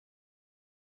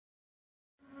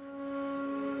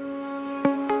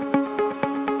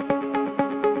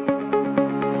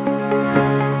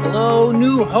Hello,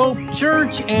 New Hope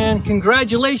Church, and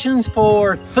congratulations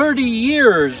for 30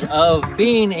 years of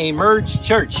being a merged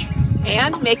church.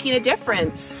 And making a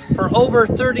difference. For over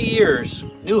 30 years,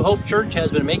 New Hope Church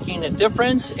has been making a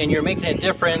difference, and you're making a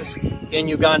difference in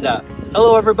Uganda.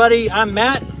 Hello everybody, I'm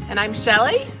Matt. And I'm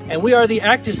Shelley. And we are the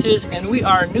Actis, and we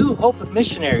are New Hope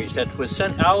missionaries that was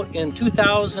sent out in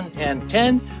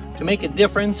 2010 to make a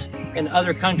difference in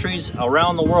other countries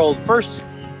around the world. First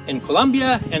in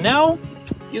Colombia, and now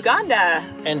Uganda.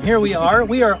 And here we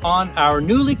are on our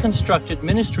newly constructed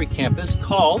ministry campus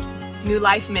called New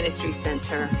Life Ministry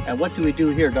Center. And what do we do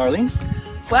here, darling?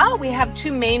 Well, we have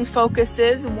two main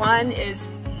focuses. One is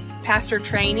pastor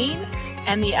training,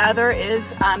 and the other is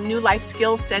New Life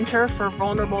Skills Center for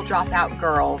vulnerable dropout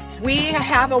girls. We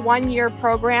have a one-year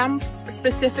program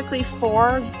specifically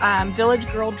for village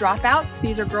girl dropouts.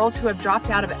 These are girls who have dropped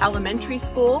out of elementary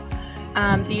school.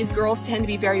 These girls tend to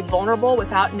be very vulnerable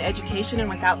without an education and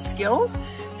without skills.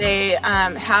 They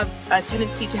have a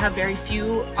tendency to have very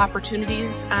few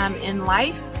opportunities in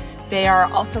life. They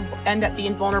are also end up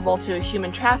being vulnerable to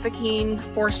human trafficking,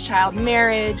 forced child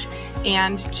marriage,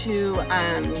 and to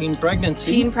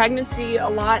teen pregnancy a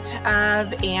lot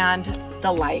of, and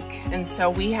the like. And so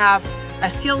we have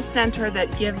a skills center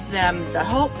that gives them the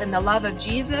hope and the love of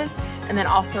Jesus, and then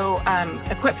also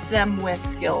equips them with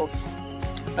skills.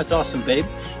 That's awesome, babe.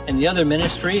 And the other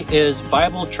ministry is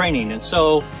Bible training. And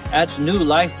so at New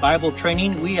Life Bible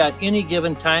Training, we at any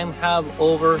given time have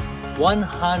over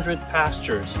 100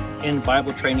 pastors in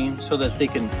Bible training so that they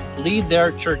can lead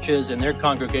their churches and their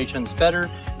congregations better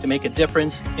to make a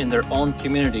difference in their own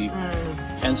community.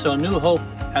 And so New Hope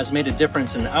has made a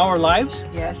difference in our lives.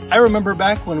 Yes. I remember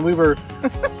back when we were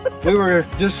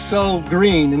just so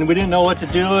green and we didn't know what to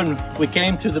do, and we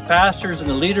came to the pastors and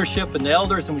the leadership and the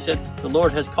elders and we said, the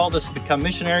Lord has called us to become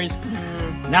missionaries.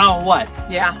 Now what?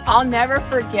 Yeah, I'll never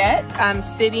forget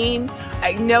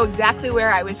I know exactly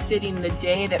where I was sitting the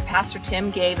day that Pastor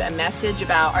Tim gave a message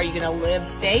about, are you going to live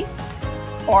safe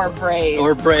or brave?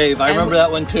 Or brave. I remember that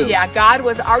one too. Yeah, God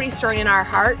was already stirring in our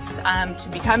hearts to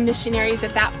become missionaries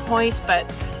at that point, but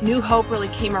New Hope really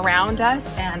came around us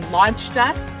and launched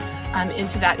us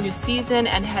into that new season,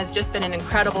 and has just been an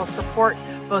incredible support,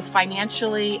 both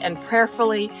financially and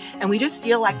prayerfully. And we just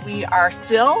feel like we are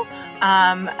still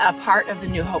a part of the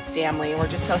New Hope family, and we're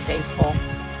just so thankful.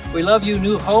 We love you,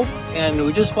 New Hope, and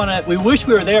we wish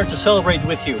we were there to celebrate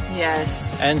with you.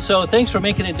 Yes. And so thanks for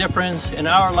making a difference in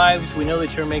our lives. We know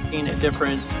that you're making a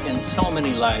difference in so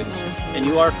many lives. And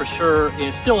you are for sure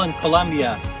still in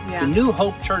Colombia. Yeah. The New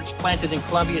Hope Church planted in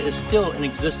Colombia is still in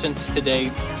existence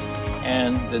today.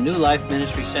 And the New Life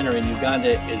Ministry Center in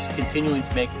Uganda is continuing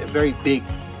to make a very big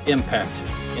impact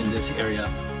in this area.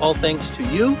 All thanks to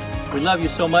you. We love you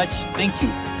so much. Thank you.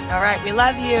 All right, we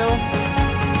love you.